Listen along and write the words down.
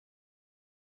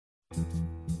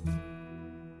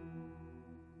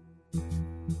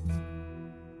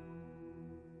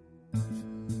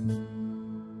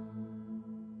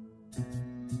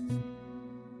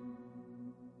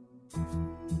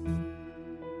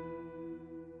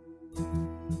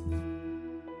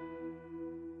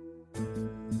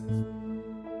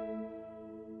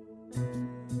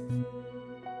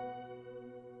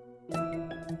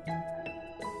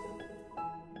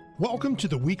Welcome to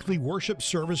the weekly worship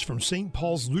service from St.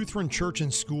 Paul's Lutheran Church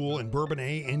and School in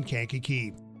Bourbonnais and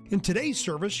Kankakee. In today's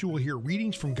service, you will hear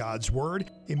readings from God's Word,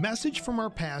 a message from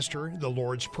our pastor, the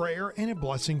Lord's Prayer, and a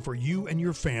blessing for you and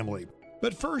your family.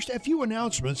 But first, a few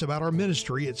announcements about our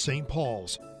ministry at St.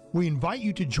 Paul's. We invite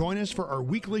you to join us for our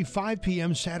weekly 5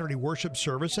 p.m. Saturday worship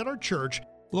service at our church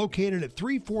located at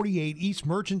 348 East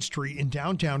Merchant Street in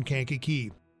downtown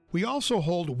Kankakee. We also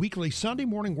hold weekly Sunday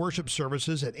morning worship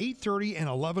services at 8:30 and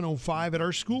 11:05 at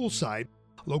our school site,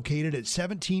 located at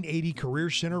 1780 Career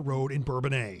Center Road in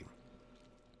Bourbonnais.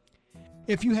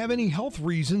 If you have any health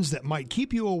reasons that might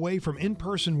keep you away from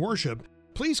in-person worship,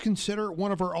 please consider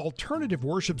one of our alternative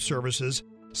worship services,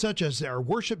 such as our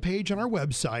worship page on our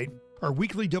website, our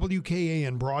weekly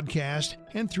WKAN broadcast,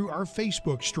 and through our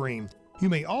Facebook stream. You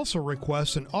may also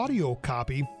request an audio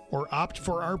copy or opt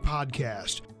for our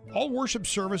podcast. All worship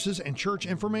services and church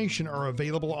information are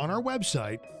available on our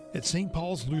website at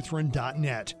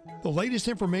stpaulslutheran.net. The latest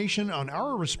information on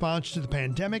our response to the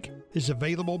pandemic is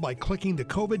available by clicking the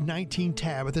COVID-19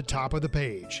 tab at the top of the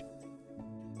page.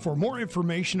 For more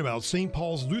information about St.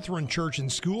 Paul's Lutheran Church and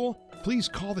School, please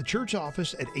call the church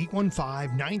office at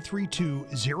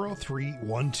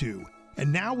 815-932-0312.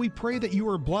 And now we pray that you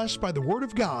are blessed by the Word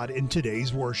of God in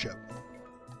today's worship.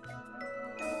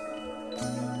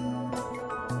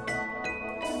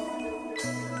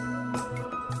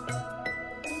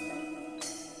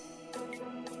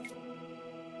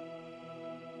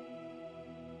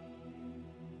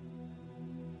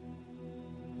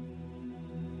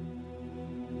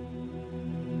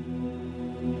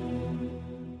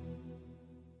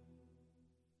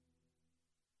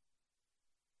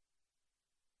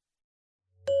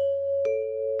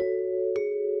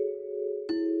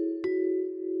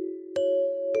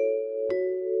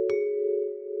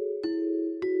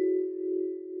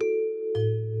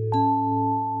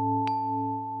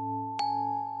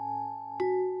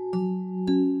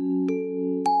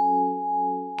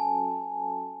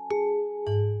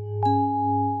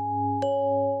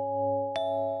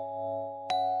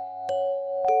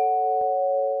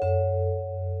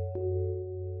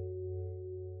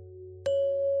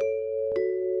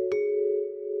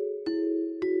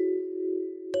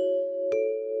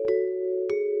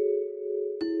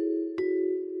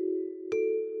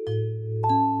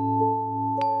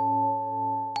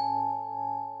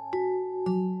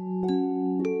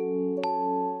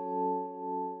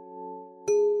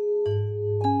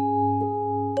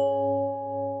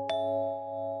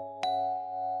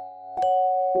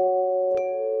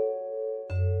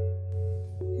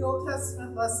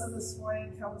 Lesson this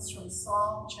morning comes from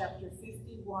Psalm chapter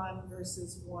 51,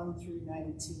 verses 1 through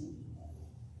 19.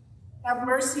 Have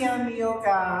mercy on me, O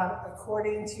God,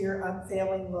 according to your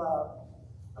unfailing love,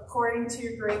 according to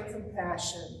your great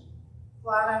compassion.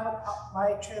 Blot out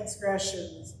my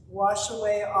transgressions, wash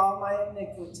away all my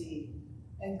iniquity,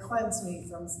 and cleanse me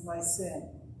from my sin.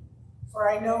 For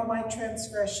I know my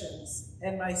transgressions,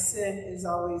 and my sin is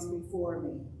always before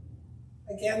me.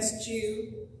 Against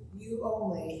you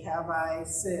only have I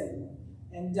sinned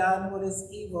and done what is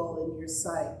evil in your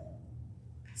sight,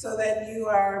 so that you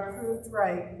are proved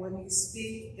right when you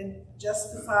speak and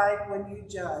justified when you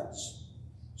judge.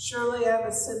 Surely I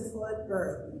was sinful at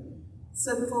birth,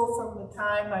 sinful from the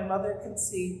time my mother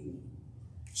conceived me.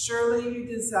 Surely you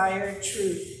desire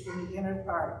truth in the inner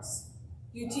parts.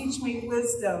 You teach me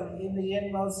wisdom in the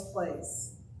inmost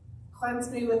place. Cleanse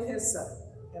me with hyssop,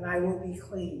 and I will be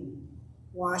clean.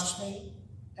 Wash me,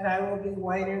 and I will be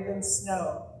whiter than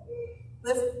snow.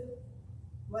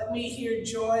 Let me hear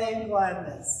joy and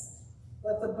gladness.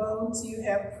 Let the bones you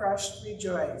have crushed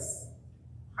rejoice.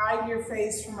 Hide your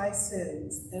face from my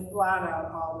sins and blot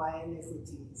out all my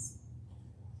iniquities.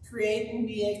 Create in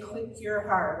me a pure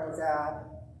heart, O God,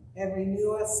 and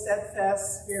renew a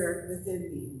steadfast spirit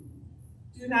within me.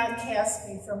 Do not cast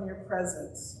me from your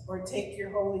presence or take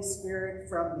your Holy Spirit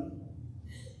from me.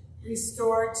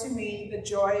 Restore to me the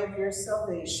joy of your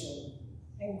salvation,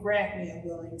 and grant me a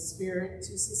willing spirit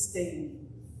to sustain me.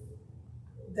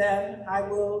 Then I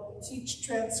will teach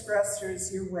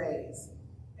transgressors your ways,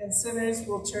 and sinners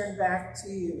will turn back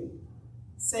to you.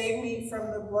 Save me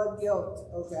from the blood guilt,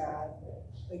 O God,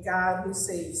 the God who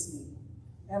saves me,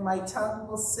 and my tongue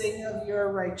will sing of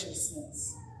your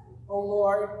righteousness. O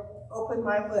Lord, open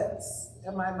my lips,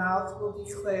 and my mouth will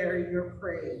declare your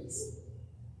praise.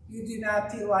 You do not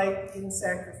delight in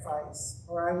sacrifice,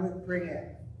 or I would bring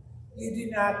it. You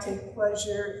do not take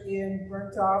pleasure in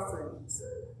burnt offerings.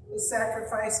 The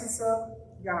sacrifices of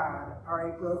God are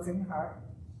a broken heart,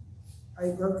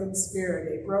 a broken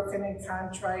spirit, a broken and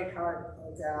contrite heart,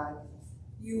 O God.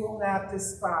 You will not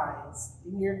despise.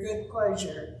 In your good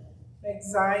pleasure, make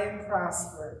Zion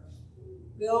prosper.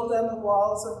 Build on the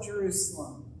walls of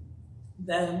Jerusalem.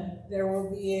 Then there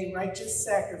will be a righteous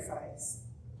sacrifice,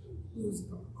 whose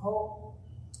whole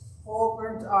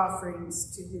burnt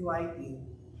offerings to delight you.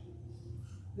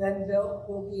 Then bulls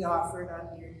will be offered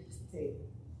on your table.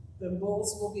 Then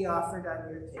bulls will be offered on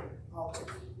your altar.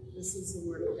 This is the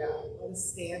word of God. Let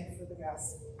us stand for the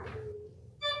gospel.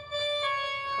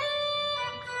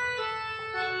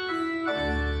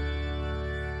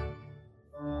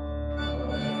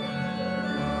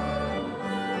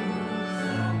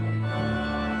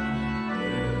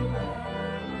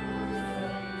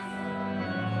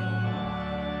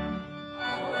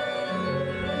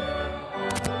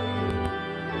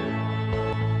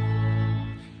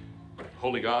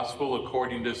 Holy Gospel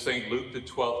according to St. Luke, the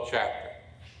 12th chapter.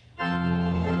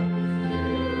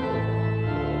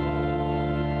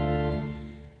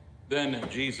 Then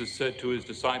Jesus said to his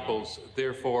disciples,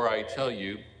 "Therefore I tell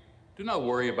you, do not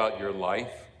worry about your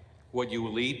life, what you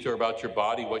will eat, or about your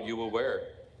body, what you will wear.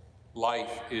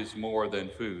 Life is more than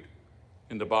food,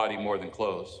 and the body more than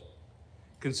clothes.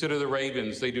 Consider the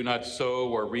ravens, they do not sow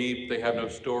or reap, they have no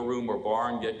storeroom or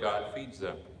barn, yet God feeds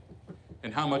them.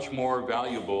 And how much more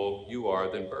valuable you are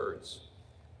than birds.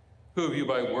 Who of you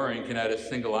by worrying can add a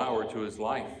single hour to his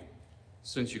life?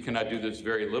 Since you cannot do this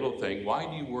very little thing, why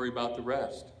do you worry about the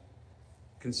rest?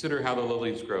 Consider how the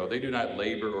lilies grow. They do not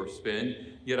labor or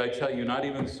spin, yet I tell you, not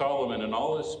even Solomon in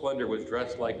all his splendor was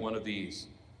dressed like one of these.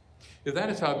 If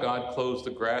that is how God clothes the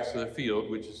grass of the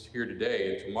field, which is here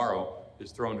today and tomorrow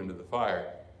is thrown into the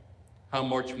fire, how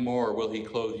much more will he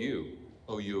clothe you,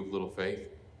 O you of little faith?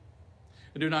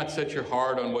 And do not set your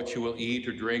heart on what you will eat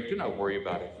or drink. Do not worry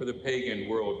about it, for the pagan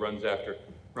world runs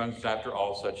after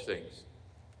all such things.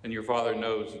 And your Father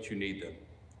knows that you need them.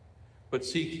 But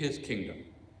seek his kingdom,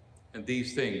 and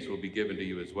these things will be given to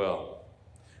you as well.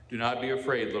 Do not be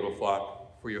afraid, little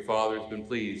flock, for your Father has been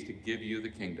pleased to give you the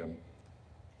kingdom.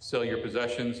 Sell your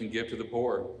possessions and give to the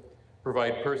poor.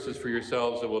 Provide purses for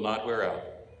yourselves that will not wear out,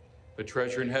 a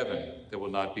treasure in heaven that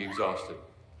will not be exhausted,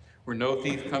 where no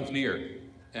thief comes near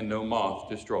and no moth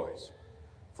destroys.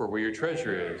 For where your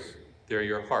treasure is, there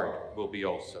your heart will be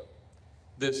also.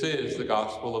 This is the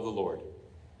gospel of the Lord.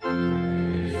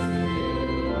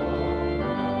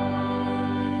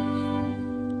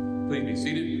 Please be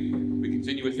seated. We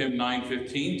continue with hymn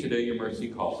 915, Today Your Mercy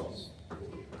Calls Us.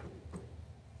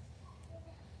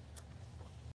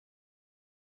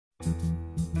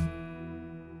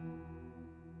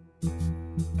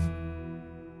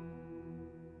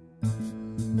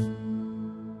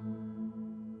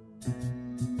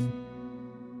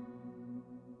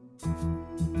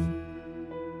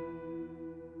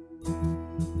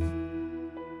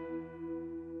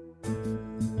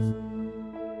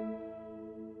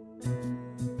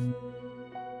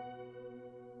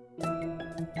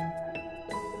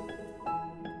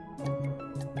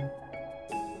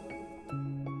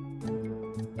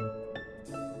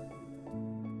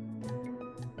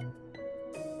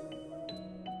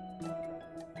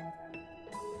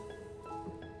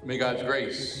 May God's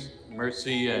grace,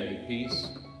 mercy, and peace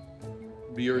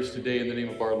be yours today in the name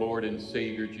of our Lord and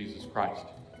Savior, Jesus Christ.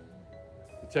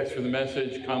 The text for the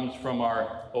message comes from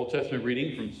our Old Testament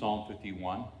reading from Psalm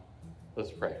 51.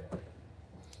 Let's pray.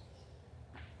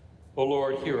 O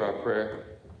Lord, hear our prayer.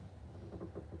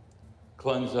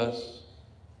 Cleanse us,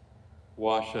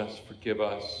 wash us, forgive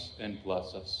us, and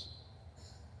bless us.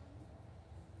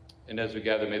 And as we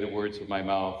gather, may the words of my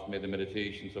mouth, may the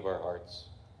meditations of our hearts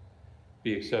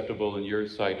be acceptable in your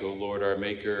sight, O Lord, our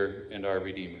Maker and our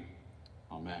Redeemer.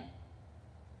 Amen.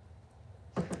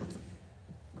 It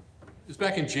was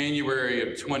back in January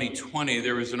of 2020,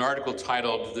 there was an article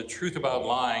titled, "The Truth About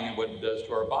Lying and What It Does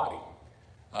to Our Body."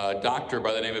 A doctor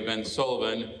by the name of Ben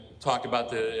Sullivan talked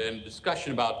about and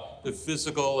discussion about the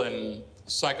physical and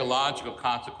psychological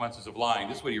consequences of lying.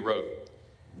 This is what he wrote.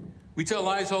 "We tell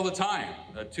lies all the time."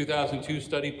 A 2002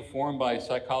 study performed by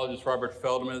psychologist Robert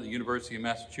Feldman at the University of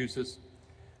Massachusetts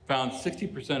found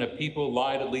 60% of people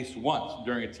lied at least once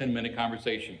during a 10-minute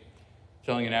conversation,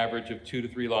 telling an average of 2 to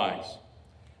 3 lies.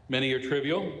 Many are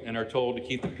trivial and are told to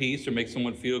keep the peace or make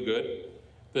someone feel good.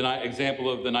 The example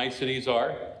of the niceties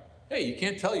are, "Hey, you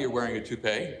can't tell you're wearing a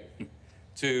toupee,"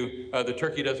 to "the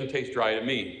turkey doesn't taste dry to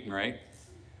me," right?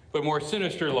 But more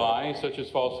sinister lies, such as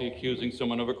falsely accusing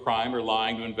someone of a crime or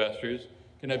lying to investors,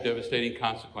 can have devastating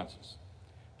consequences.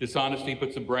 Dishonesty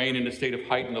puts the brain in a state of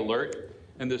heightened alert,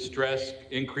 and the stress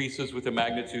increases with the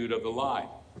magnitude of the lie.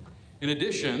 In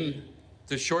addition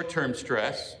to short-term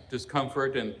stress,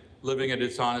 discomfort, and living a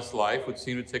dishonest life would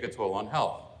seem to take a toll on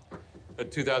health. A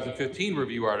 2015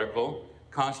 review article,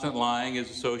 constant lying is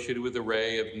associated with an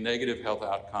array of negative health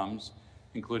outcomes,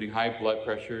 including high blood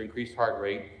pressure, increased heart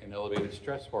rate, and elevated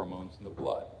stress hormones in the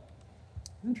blood.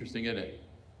 Interesting, isn't it?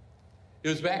 It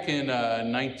was back in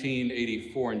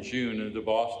 1984 in June, the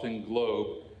Boston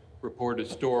Globe reported a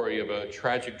story of a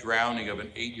tragic drowning of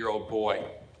an 8-year-old boy.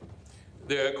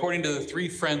 According to the 3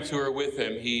 friends who were with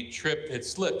him, he had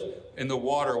slipped in the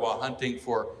water while hunting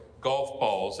for golf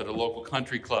balls at a local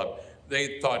country club.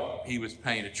 They thought he was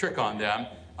playing a trick on them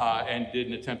and did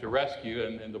an attempt to rescue,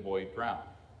 and the boy drowned.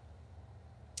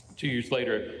 2 years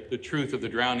later, the truth of the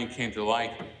drowning came to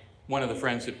light. One of the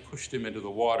friends had pushed him into the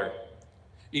water.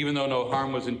 Even though no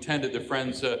harm was intended, the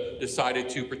friends decided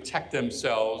to protect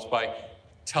themselves by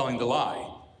telling the lie,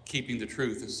 keeping the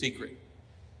truth a secret.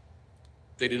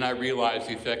 They did not realize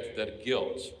the effect that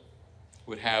guilt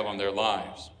would have on their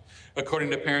lives. According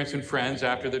to parents and friends,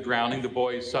 after the drowning, the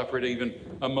boy suffered even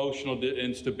emotional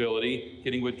instability,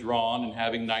 getting withdrawn and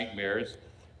having nightmares.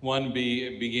 One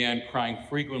began crying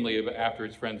frequently after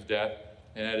his friend's death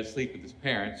and had to sleep with his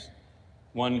parents.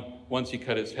 Once he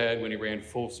cut his head when he ran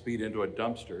full speed into a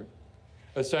dumpster.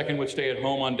 A second would stay at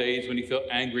home on days when he felt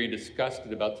angry and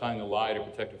disgusted about telling a lie to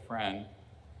protect a friend.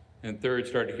 And third,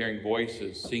 started hearing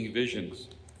voices, seeing visions,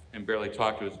 and barely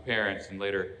talked to his parents, and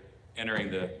later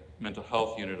entering the mental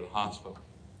health unit of the hospital.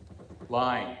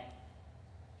 Lying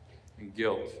and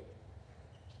guilt.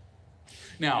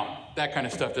 Now, that kind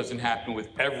of stuff doesn't happen with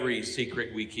every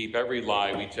secret we keep, every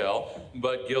lie we tell,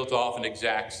 but guilt often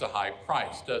exacts a high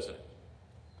price, doesn't it?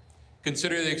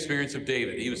 Consider the experience of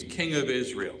David. He was king of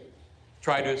Israel,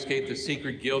 tried to escape the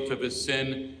secret guilt of his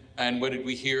sin, and what did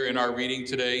we hear in our reading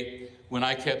today? When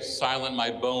I kept silent, my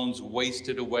bones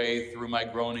wasted away through my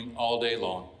groaning all day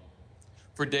long.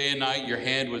 For day and night your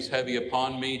hand was heavy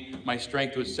upon me, my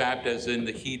strength was sapped as in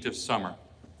the heat of summer.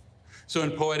 So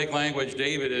in poetic language,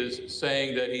 David is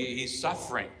saying that he's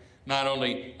suffering, not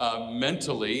only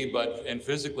mentally, and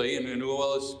physically, and as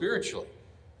well as spiritually,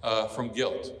 from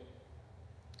guilt.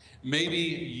 Maybe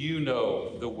you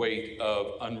know the weight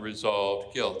of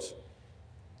unresolved guilt.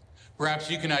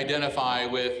 Perhaps you can identify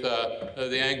with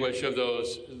the anguish of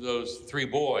those 3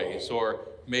 boys, or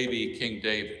maybe King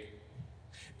David.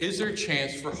 Is there a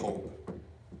chance for hope?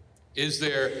 Is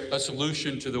there a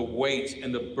solution to the weight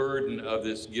and the burden of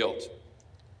this guilt?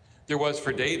 There was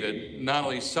for David, who not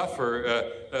only suffered,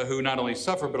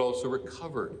 but also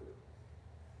recovered.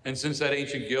 And since that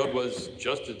ancient guilt was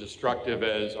just as destructive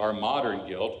as our modern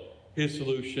guilt, his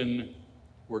solution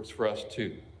works for us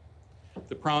too.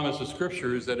 The promise of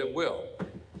Scripture is that it will.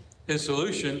 His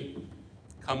solution,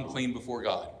 come clean before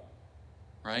God,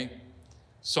 right?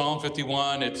 Psalm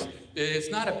 51, it's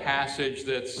not a passage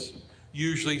that's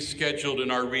usually scheduled in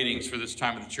our readings for this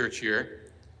time of the church year,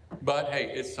 but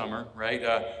hey, it's summer, right?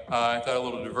 I thought a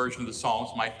little diversion of the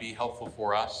Psalms might be helpful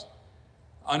for us.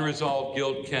 Unresolved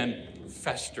guilt can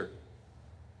fester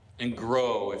and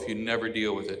grow if you never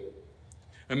deal with it.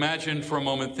 Imagine for a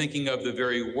moment thinking of the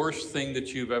very worst thing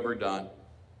that you've ever done.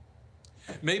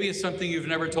 Maybe it's something you've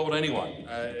never told anyone.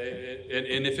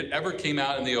 And if it ever came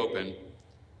out in the open,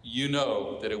 you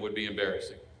know that it would be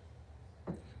embarrassing.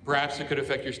 Perhaps it could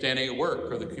affect your standing at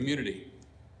work or the community.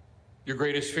 Your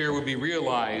greatest fear would be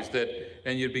realized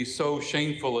and you'd be so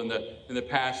shameful in the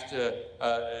past,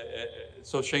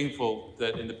 so shameful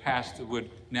that in the past it would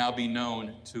now be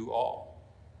known to all.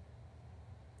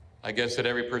 I guess that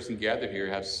every person gathered here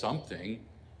has something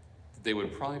that they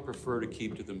would probably prefer to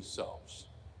keep to themselves.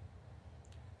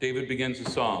 David begins the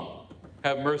psalm.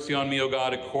 Have mercy on me, O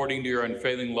God, according to your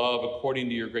unfailing love, according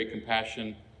to your great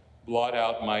compassion, blot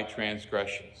out my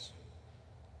transgressions.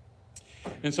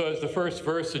 And so as the first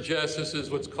verse suggests, this is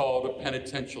what's called a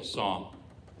penitential psalm,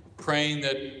 praying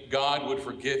that God would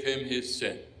forgive him his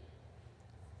sin.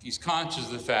 He's conscious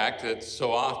of the fact that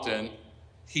so often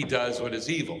he does what is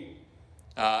evil.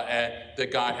 And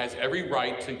that God has every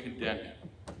right to condemn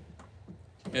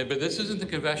him. But this isn't the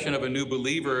confession of a new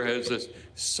believer who has this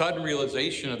sudden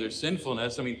realization of their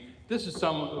sinfulness. I mean, this is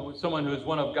someone who is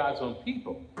one of God's own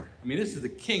people. I mean, this is the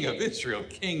king of Israel,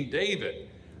 King David,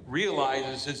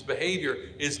 realizes his behavior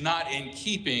is not in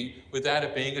keeping with that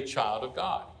of being a child of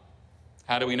God.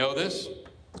 How do we know this?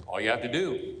 All you have to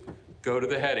do, go to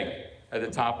the heading at the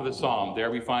top of the psalm.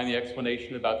 There we find the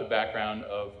explanation about the background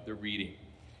of the reading.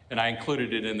 And I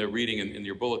included it in the reading in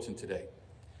your bulletin today.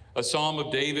 A psalm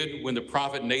of David when the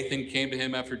prophet Nathan came to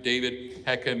him after David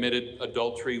had committed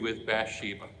adultery with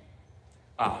Bathsheba.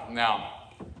 Now,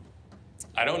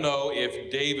 I don't know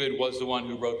if David was the one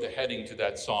who wrote the heading to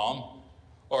that psalm,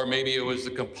 or maybe it was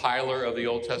the compiler of the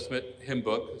Old Testament hymn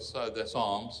book, the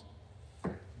Psalms.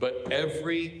 But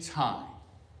every time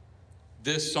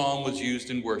this psalm was used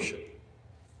in worship,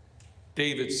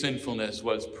 David's sinfulness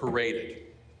was paraded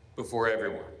before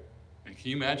everyone. And can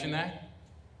you imagine that?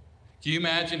 Can you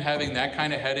imagine having that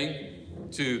kind of heading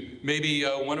to maybe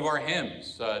one of our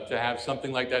hymns, to have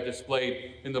something like that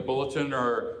displayed in the bulletin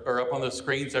or up on the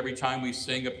screens every time we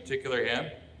sing a particular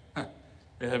hymn?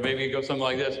 Maybe it goes something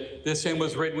like this. This hymn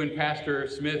was written when Pastor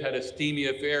Smith had a steamy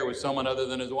affair with someone other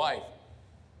than his wife.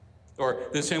 Or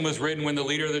this hymn was written when the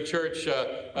leader of the church,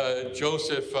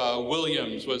 Joseph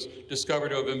Williams, was discovered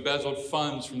to have embezzled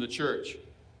funds from the church.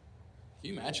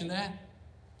 Can you imagine that?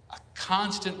 A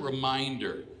constant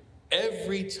reminder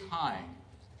every time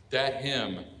that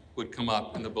hymn would come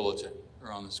up in the bulletin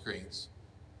or on the screens.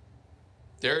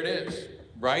 There it is,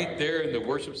 right there in the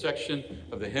worship section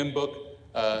of the hymn book,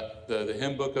 the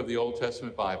hymn book of the Old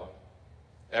Testament Bible.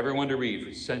 Everyone to read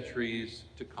for centuries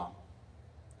to come.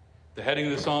 The heading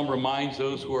of the psalm reminds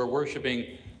those who are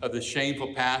worshiping of the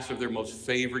shameful past of their most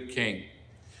favorite king.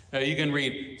 Now you can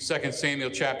read 2 Samuel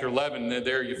chapter 11.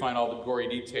 There you find all the gory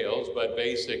details, but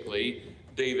basically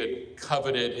David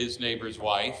coveted his neighbor's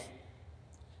wife.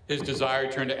 His desire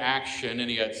turned to action, and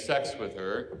he had sex with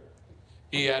her.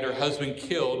 He had her husband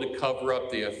killed to cover up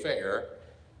the affair,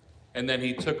 and then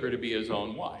he took her to be his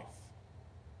own wife.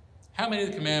 How many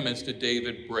of the commandments did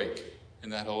David break in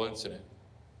that whole incident?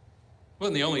 It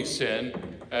wasn't the only sin.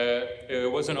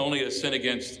 It wasn't only a sin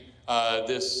against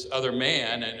this other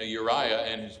man, and Uriah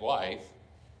and his wife,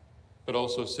 but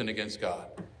also a sin against God.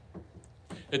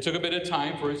 It took a bit of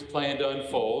time for his plan to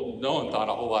unfold. No one thought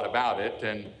a whole lot about it,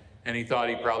 and he thought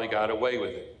he probably got away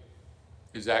with it.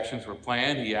 His actions were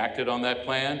planned. He acted on that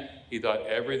plan. He thought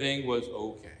everything was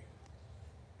okay.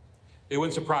 It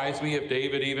wouldn't surprise me if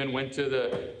David even went to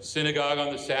the synagogue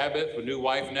on the Sabbath with a new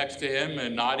wife next to him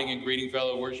and nodding and greeting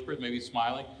fellow worshipers, maybe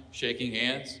smiling, shaking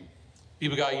hands.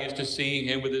 People got used to seeing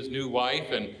him with his new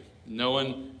wife, and no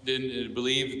one didn't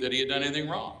believe that he had done anything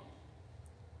wrong.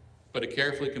 But a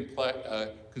carefully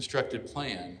constructed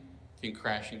plan came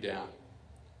crashing down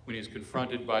when he was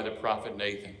confronted by the prophet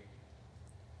Nathan.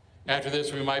 After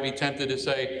this, we might be tempted to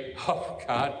say, "Oh,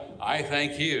 God, I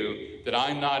thank you that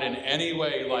I'm not in any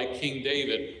way like King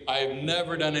David. I have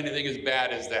never done anything as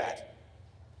bad as that."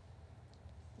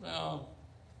 Well,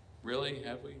 really,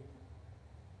 have we?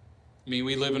 I mean,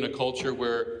 we live in a culture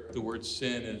where the word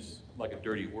sin is like a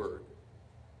dirty word.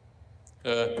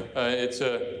 It's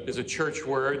a church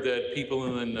word that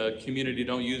people in the community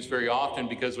don't use very often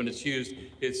because when it's used,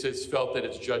 it's felt that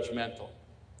it's judgmental.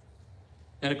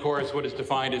 And of course, what is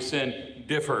defined as sin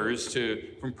differs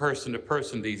from person to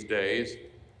person these days.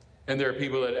 And there are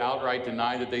people that outright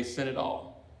deny that they sin at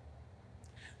all.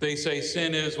 They say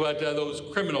sin is what those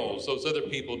criminals, those other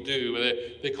people do.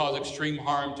 They cause extreme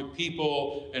harm to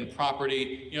people and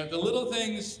property. You know, the little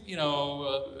things,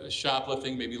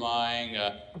 shoplifting, maybe lying,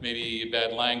 maybe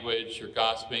bad language or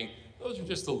gossiping. Those are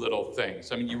just the little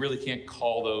things. I mean, you really can't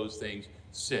call those things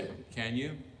sin, can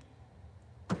you?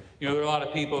 You know, there are a lot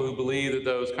of people who believe that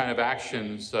those kind of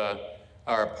actions are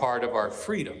a part of our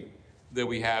freedom that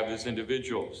we have as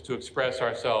individuals to express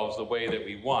ourselves the way that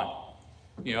we want.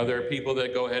 You know, there are people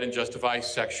that go ahead and justify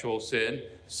sexual sin,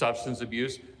 substance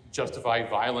abuse, justify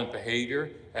violent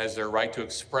behavior as their right to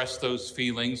express those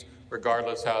feelings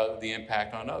regardless of the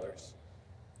impact on others.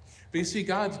 But you see,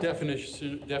 God's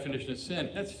definition of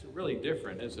sin, that's really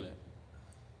different, isn't it?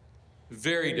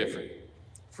 Very different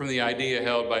from the idea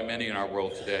held by many in our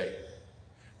world today.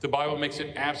 The Bible makes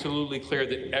it absolutely clear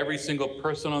that every single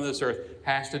person on this earth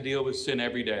has to deal with sin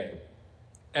every day.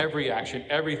 Every action,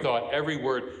 every thought, every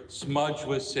word smudged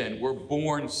with sin. We're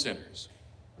born sinners.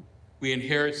 We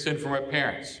inherit sin from our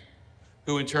parents,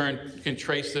 who in turn can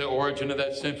trace the origin of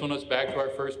that sinfulness back to our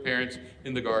first parents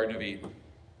in the Garden of Eden.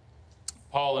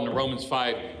 Paul in Romans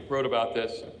 5 wrote about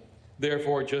this.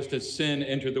 Therefore, just as sin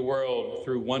entered the world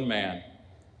through one man,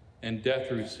 and death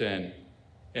through sin,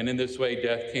 and in this way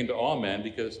death came to all men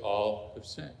because all have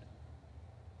sinned.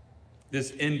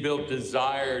 This inbuilt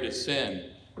desire to sin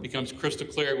becomes crystal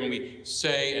clear when we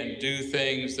say and do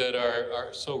things that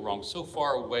are so wrong, so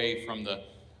far away from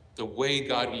the way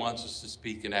God wants us to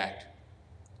speak and act.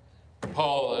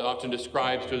 Paul often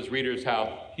describes to his readers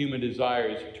how human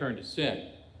desires turn to sin.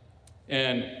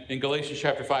 And in Galatians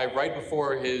chapter 5, right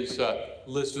before his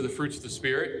list of the fruits of the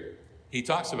Spirit, he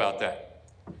talks about that.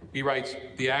 He writes,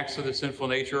 the acts of the sinful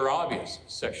nature are obvious: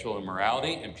 sexual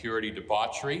immorality, impurity,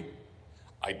 debauchery,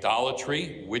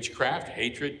 idolatry, witchcraft,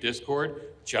 hatred, discord,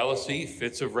 jealousy,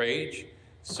 fits of rage,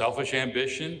 selfish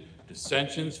ambition,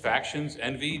 dissensions, factions,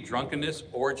 envy, drunkenness,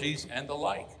 orgies, and the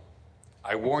like.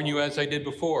 I warn you, as I did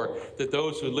before, that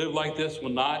those who live like this will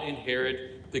not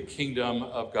inherit the kingdom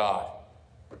of God.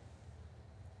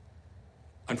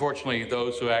 Unfortunately,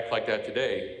 those who act like that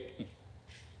today,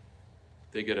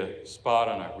 they get a spot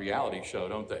on a reality show,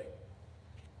 don't they?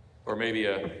 Or maybe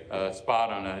a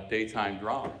spot on a daytime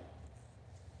drama.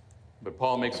 But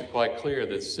Paul makes it quite clear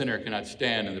that sinner cannot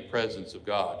stand in the presence of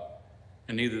God,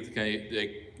 and neither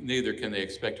can they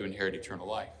expect to inherit eternal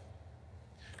life.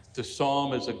 The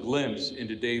psalm is a glimpse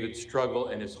into David's struggle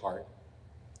and his heart.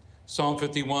 Psalm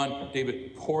 51,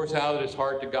 David pours out his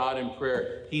heart to God in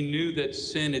prayer. He knew that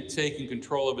sin had taken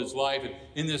control of his life. And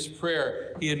in this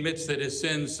prayer, he admits that his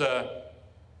sins,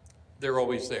 they're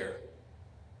always there,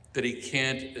 that he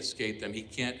can't escape them. He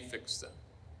can't fix them.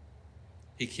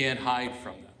 He can't hide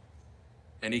from them.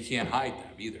 And he can't hide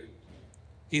them either.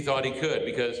 He thought he could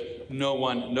because no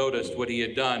one noticed what he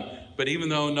had done. But even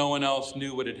though no one else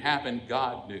knew what had happened,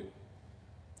 God knew.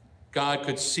 God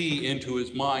could see into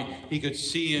his mind. He could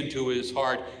see into his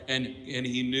heart. And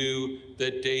he knew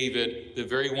that David, the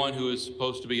very one who is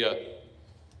supposed to be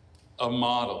a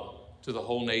model to the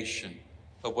whole nation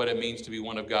of what it means to be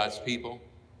one of God's people,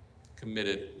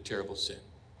 committed terrible sin.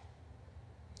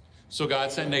 So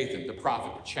God sent Nathan, the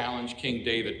prophet, to challenge King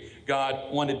David.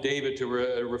 God wanted David to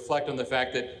reflect on the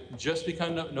fact that just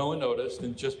because no one noticed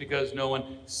and just because no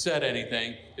one said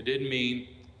anything, it didn't mean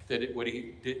that what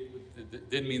he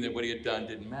had done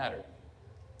didn't matter.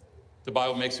 The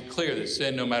Bible makes it clear that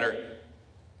sin, no matter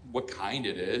what kind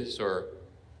it is or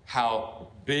how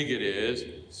big it is,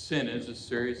 sin is a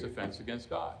serious offense against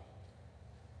God.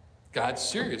 God's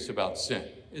serious about sin,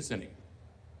 isn't he?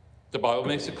 The Bible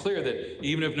makes it clear that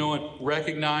even if no one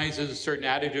recognizes a certain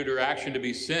attitude or action to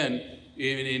be sin,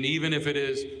 and even if it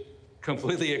is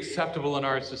completely acceptable in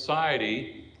our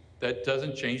society, that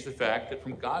doesn't change the fact that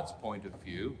from God's point of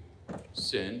view,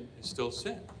 sin is still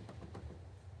sin.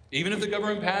 Even if the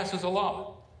government passes a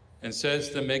law and says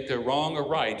to make the wrong a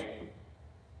right,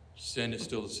 sin is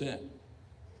still sin.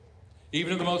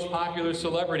 Even if the most popular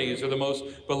celebrities or the most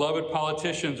beloved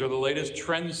politicians or the latest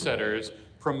trendsetters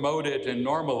promote it and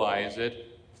normalize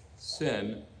it,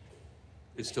 sin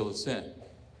is still a sin.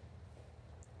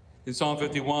 In Psalm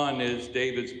 51 is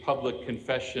David's public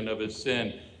confession of his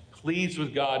sin, pleads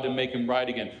with God to make him right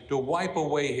again, to wipe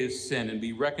away his sin and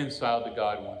be reconciled to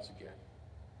God once again.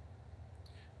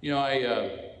 You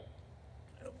know,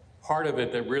 part of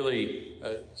it that really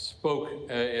spoke,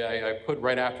 I put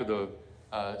right after the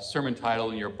sermon title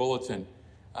in your bulletin,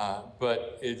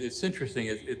 but it's interesting.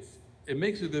 It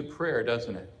makes a good prayer,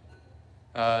 doesn't it?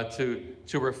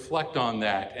 To reflect on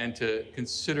that and to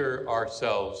consider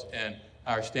ourselves and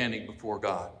our standing before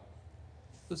God.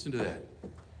 Listen to that.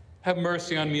 Have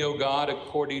mercy on me, O God,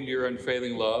 according to your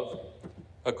unfailing love.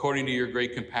 According to your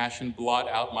great compassion, blot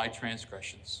out my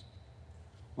transgressions.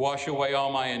 Wash away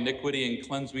all my iniquity and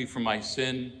cleanse me from my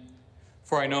sin.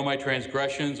 For I know my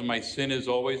transgressions, and my sin is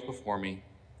always before me.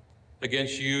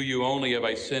 Against you only have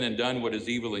I sinned and done what is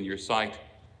evil in your sight,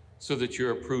 so that you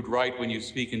are proved right when you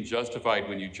speak and justified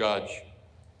when you judge.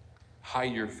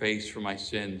 Hide your face from my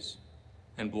sins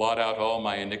and blot out all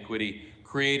my iniquity.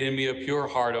 Create in me a pure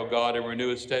heart, O God, and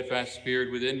renew a steadfast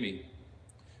spirit within me.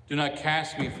 Do not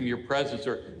cast me from your presence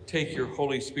or take your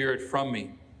Holy Spirit from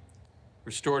me.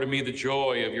 Restore to me the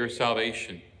joy of your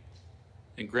salvation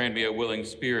and grant me a willing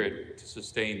spirit to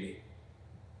sustain me.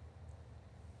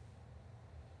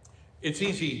 It's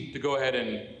easy to go ahead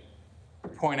and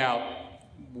point out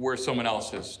where someone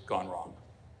else has gone wrong.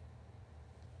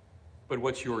 But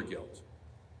what's your guilt?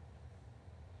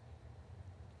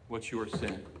 What's your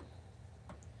sin?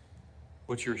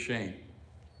 What's your shame?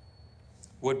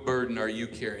 What burden are you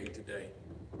carrying today?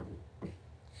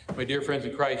 My dear friends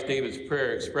in Christ, David's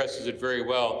prayer expresses it very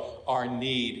well, our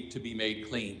need to be made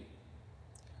clean.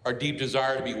 Our deep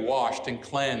desire to be washed and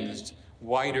cleansed,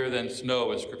 whiter than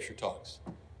snow, as Scripture talks.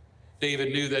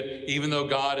 David knew that even though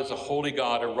God is a holy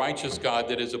God, a righteous God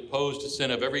that is opposed to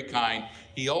sin of every kind,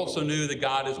 he also knew that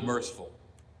God is merciful,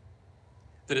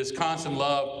 that his constant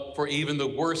love for even the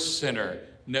worst sinner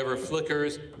never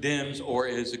flickers, dims, or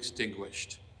is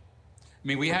extinguished. I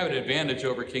mean, we have an advantage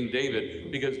over King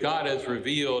David because God has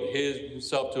revealed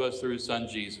himself to us through his son,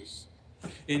 Jesus.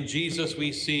 In Jesus,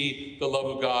 we see the love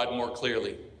of God more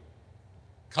clearly.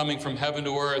 Coming from heaven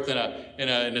to earth in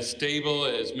a stable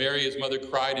as Mary, his mother,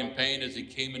 cried in pain as he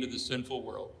came into the sinful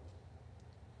world.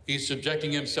 He's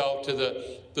subjecting himself to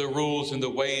the rules and the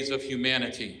ways of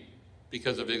humanity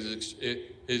because of his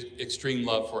extreme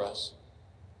love for us.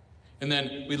 And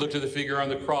then we look to the figure on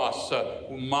the cross,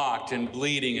 mocked and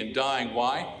bleeding and dying.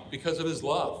 Why? Because of his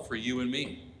love for you and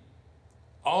me.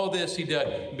 All this he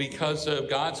did because of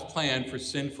God's plan for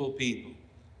sinful people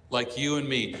like you and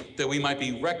me, that we might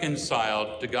be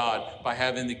reconciled to God by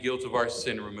having the guilt of our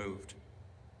sin removed.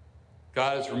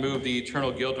 God has removed the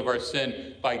eternal guilt of our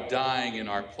sin by dying in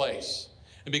our place.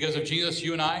 And because of Jesus,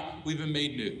 you and I, we've been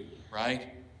made new, right?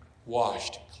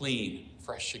 Washed, clean,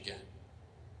 fresh again.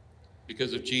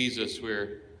 Because of Jesus,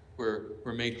 we're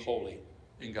made holy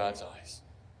in God's eyes.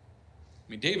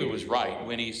 I mean, David was right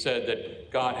when he said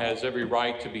that God has every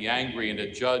right to be angry and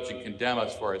to judge and condemn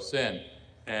us for our sin.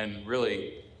 And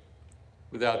really,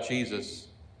 without Jesus,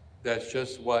 that's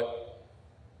just what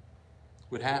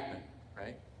would happen,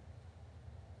 right?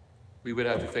 We would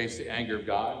have to face the anger of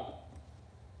God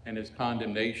and his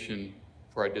condemnation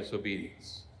for our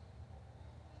disobedience.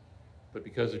 But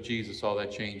because of Jesus, all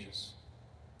that changes.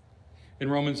 In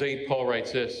Romans 8, Paul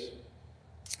writes this,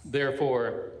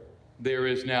 "Therefore, there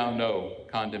is now no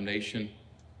condemnation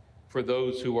for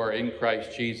those who are in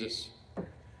Christ Jesus.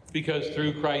 Because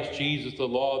through Christ Jesus, the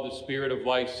law of the Spirit of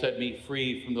life set me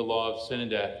free from the law of sin and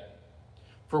death.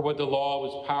 For what the law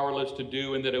was powerless to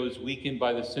do, in that it was weakened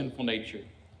by the sinful nature,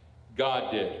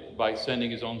 God did by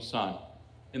sending his own Son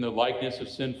in the likeness of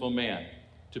sinful man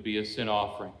to be a sin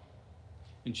offering."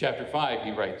 In chapter 5,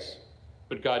 he writes,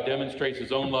 "But God demonstrates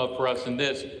his own love for us in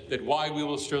this, that while we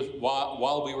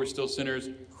were still sinners,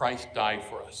 Christ died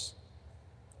for us."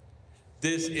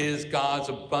 This is God's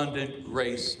abundant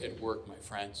grace at work, my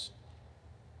friends.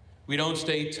 We don't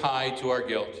stay tied to our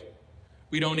guilt.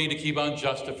 We don't need to keep on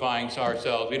justifying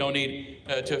ourselves. We don't need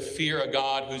to fear a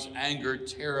God whose anger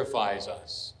terrifies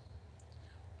us.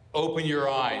 Open your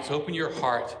eyes, open your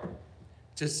heart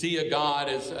to see a God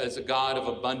as a God of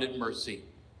abundant mercy.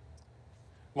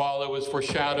 While it was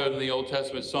foreshadowed in the Old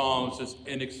Testament Psalms, it's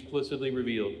inexplicitly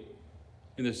revealed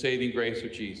in the saving grace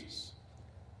of Jesus.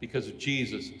 Because of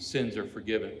Jesus, sins are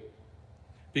forgiven.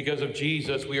 Because of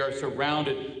Jesus, we are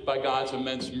surrounded by God's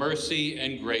immense mercy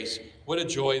and grace. What a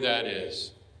joy that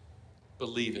is.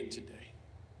 Believe it today.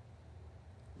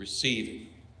 Receive it.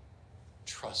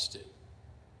 Trust it.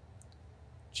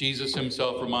 Jesus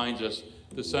himself reminds us,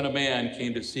 the Son of Man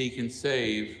came to seek and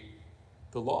save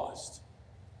the lost.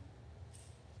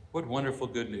 What wonderful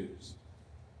good news.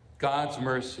 God's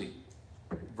mercy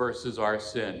versus our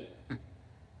sin.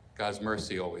 God's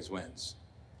mercy always wins.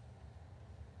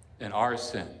 And our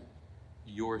sin,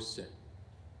 your sin,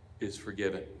 is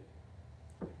forgiven.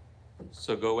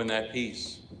 So go in that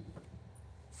peace,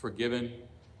 forgiven,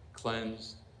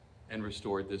 cleansed, and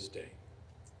restored this day.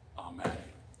 Amen.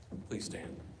 Please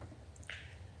stand.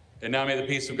 And now may the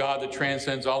peace of God that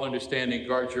transcends all understanding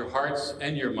guard your hearts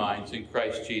and your minds in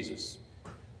Christ Jesus.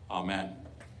 Amen.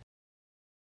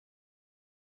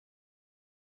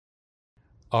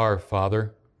 Our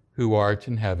Father, who art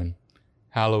in heaven,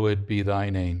 hallowed be thy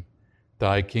name.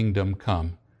 Thy kingdom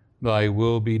come, thy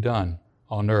will be done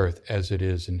on earth as it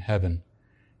is in heaven.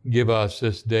 Give us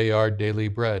this day our daily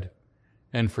bread,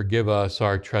 and forgive us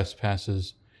our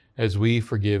trespasses, as we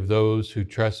forgive those who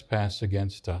trespass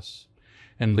against us.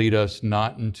 And lead us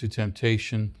not into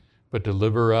temptation, but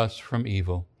deliver us from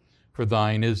evil. For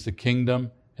thine is the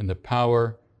kingdom, and the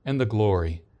power, and the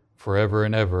glory, forever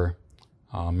and ever.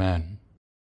 Amen.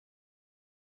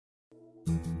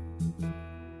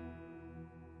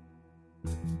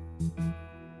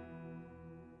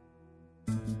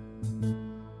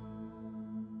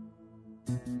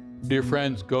 Dear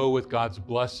friends, go with God's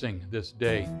blessing this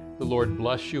day. The Lord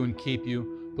bless you and keep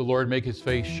you. The Lord make his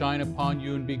face shine upon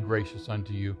you and be gracious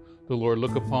unto you. The Lord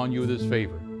look upon you with his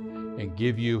favor and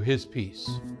give you his peace.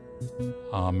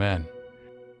 Amen.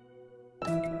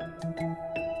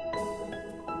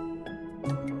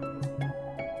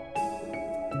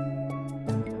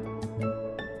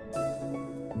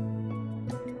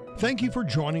 Thank you for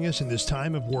joining us in this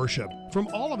time of worship. From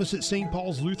all of us at St.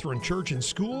 Paul's Lutheran Church and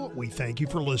School, we thank you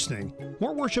for listening.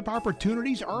 More worship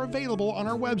opportunities are available on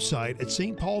our website at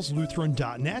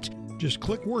stpaulslutheran.net. Just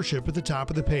click worship at the top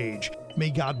of the page.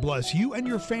 May God bless you and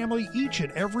your family each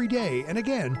and every day. And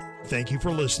again, thank you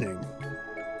for listening.